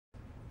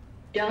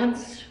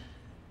Dance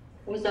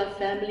was our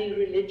family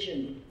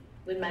religion.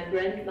 When my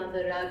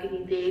grandmother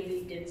Ragini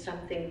Devi did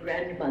something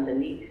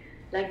grandmotherly,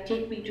 like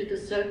take me to the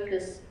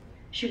circus,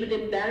 she would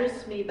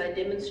embarrass me by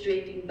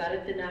demonstrating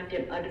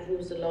Bharatanatyam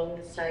adavus along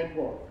the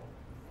sidewalk.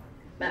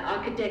 My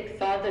architect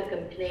father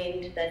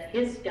complained that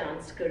his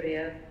dance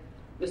career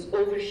was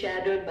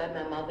overshadowed by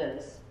my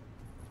mother's,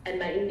 and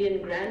my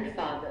Indian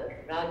grandfather,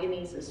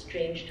 Ragini's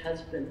estranged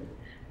husband,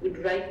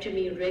 would write to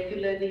me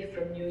regularly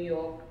from New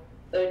York,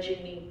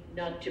 urging me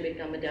not to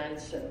become a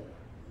dancer.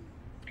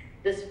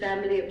 This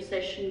family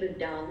obsession with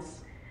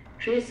dance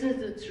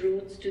traces its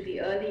roots to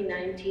the early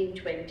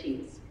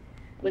 1920s,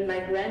 when my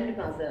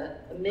grandmother,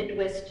 a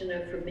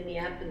Midwesterner from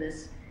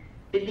Minneapolis,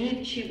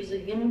 believed she was a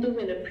Hindu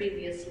in a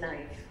previous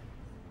life.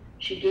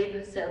 She gave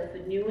herself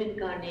a new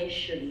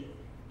incarnation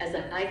as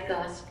a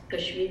high-caste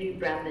Kashmiri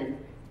Brahmin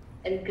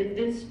and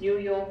convinced New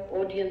York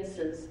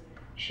audiences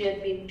she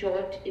had been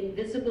taught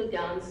invisible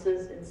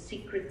dances in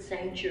secret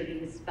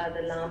sanctuaries by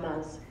the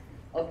lamas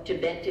of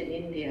Tibet and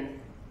India.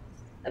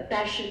 A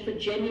passion for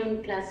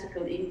genuine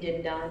classical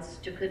Indian dance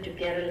took her to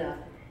Kerala,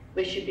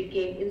 where she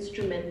became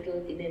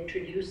instrumental in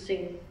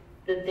introducing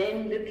the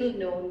then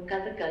little-known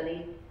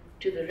Kathakali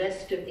to the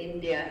rest of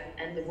India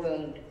and the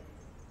world.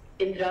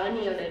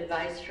 Indrani, on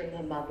advice from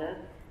her mother,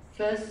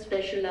 first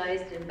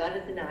specialized in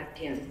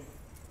Bharatanatyam,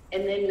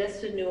 and then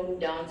lesser-known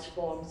dance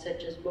forms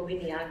such as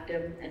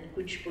Mohiniyattam and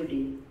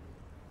Kuchipudi.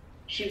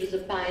 She was a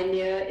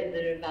pioneer in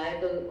the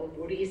revival of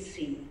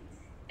Odissi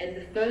and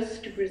the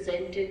first to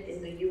present it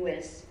in the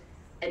US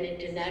and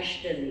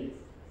internationally.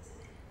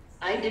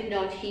 I did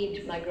not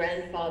heed my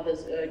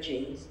grandfather's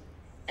urgings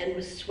and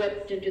was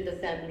swept into the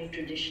family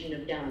tradition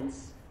of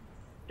dance.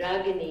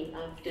 Ragini,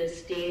 after a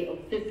stay of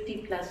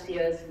 50+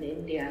 years in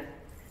India,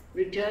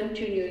 returned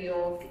to New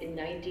York in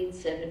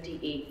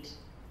 1978.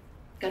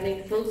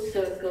 Coming full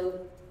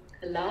circle,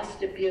 her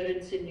last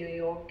appearance in New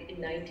York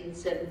in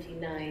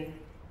 1979,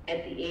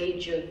 at the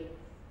age of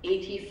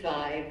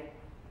 85,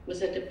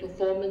 was at a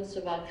performance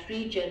of our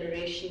 3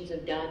 generations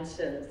of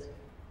dancers.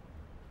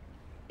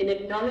 In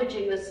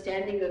acknowledging the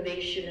standing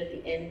ovation at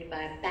the end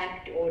by a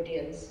packed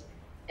audience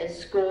and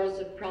scores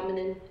of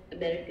prominent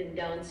American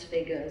dance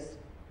figures,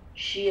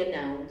 she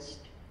announced,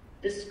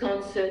 "This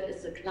concert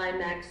is the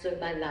climax of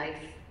my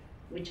life,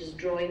 which is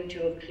drawing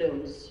to a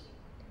close.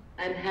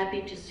 I'm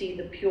happy to see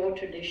the pure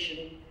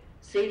tradition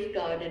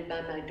safeguarded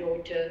by my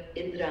daughter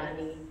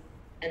Indrani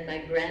and my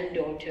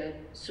granddaughter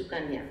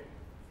Sukanya."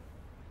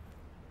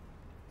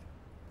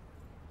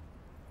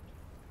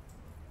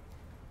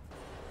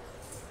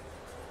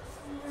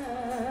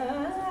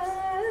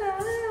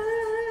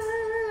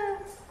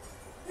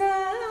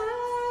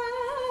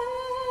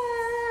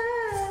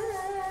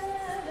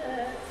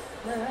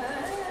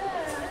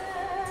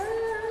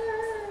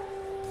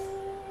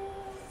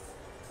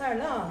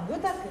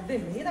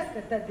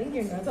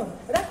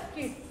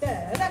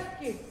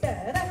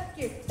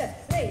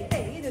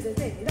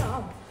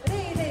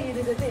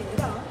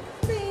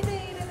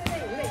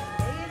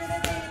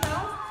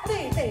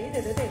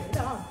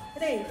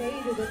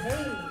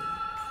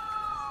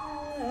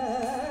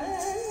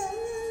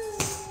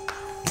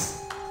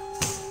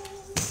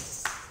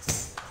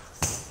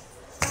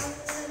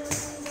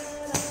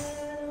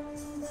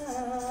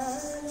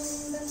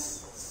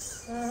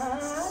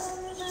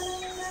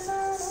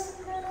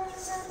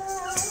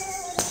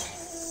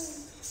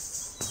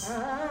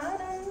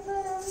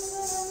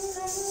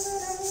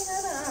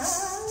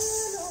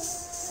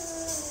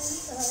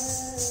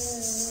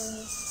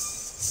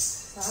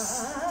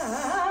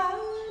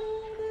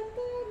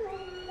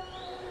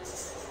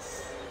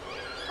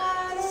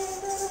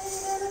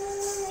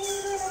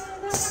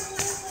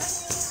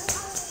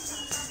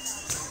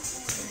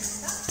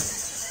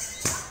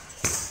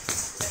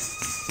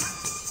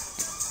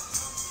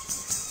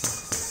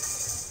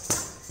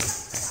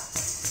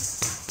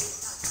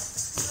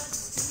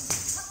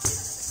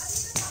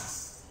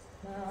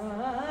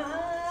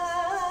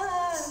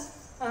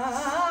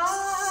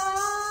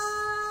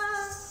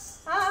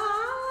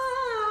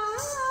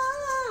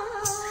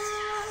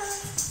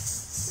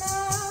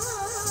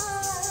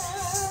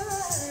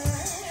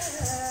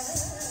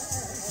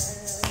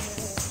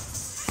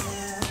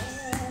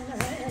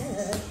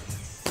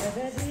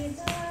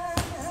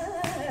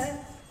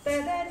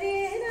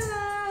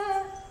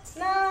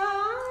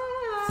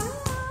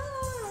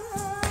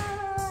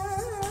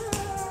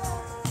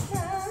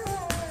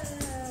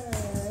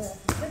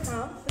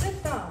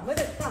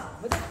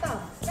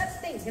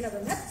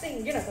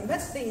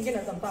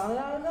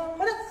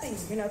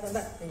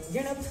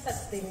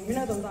 That thing,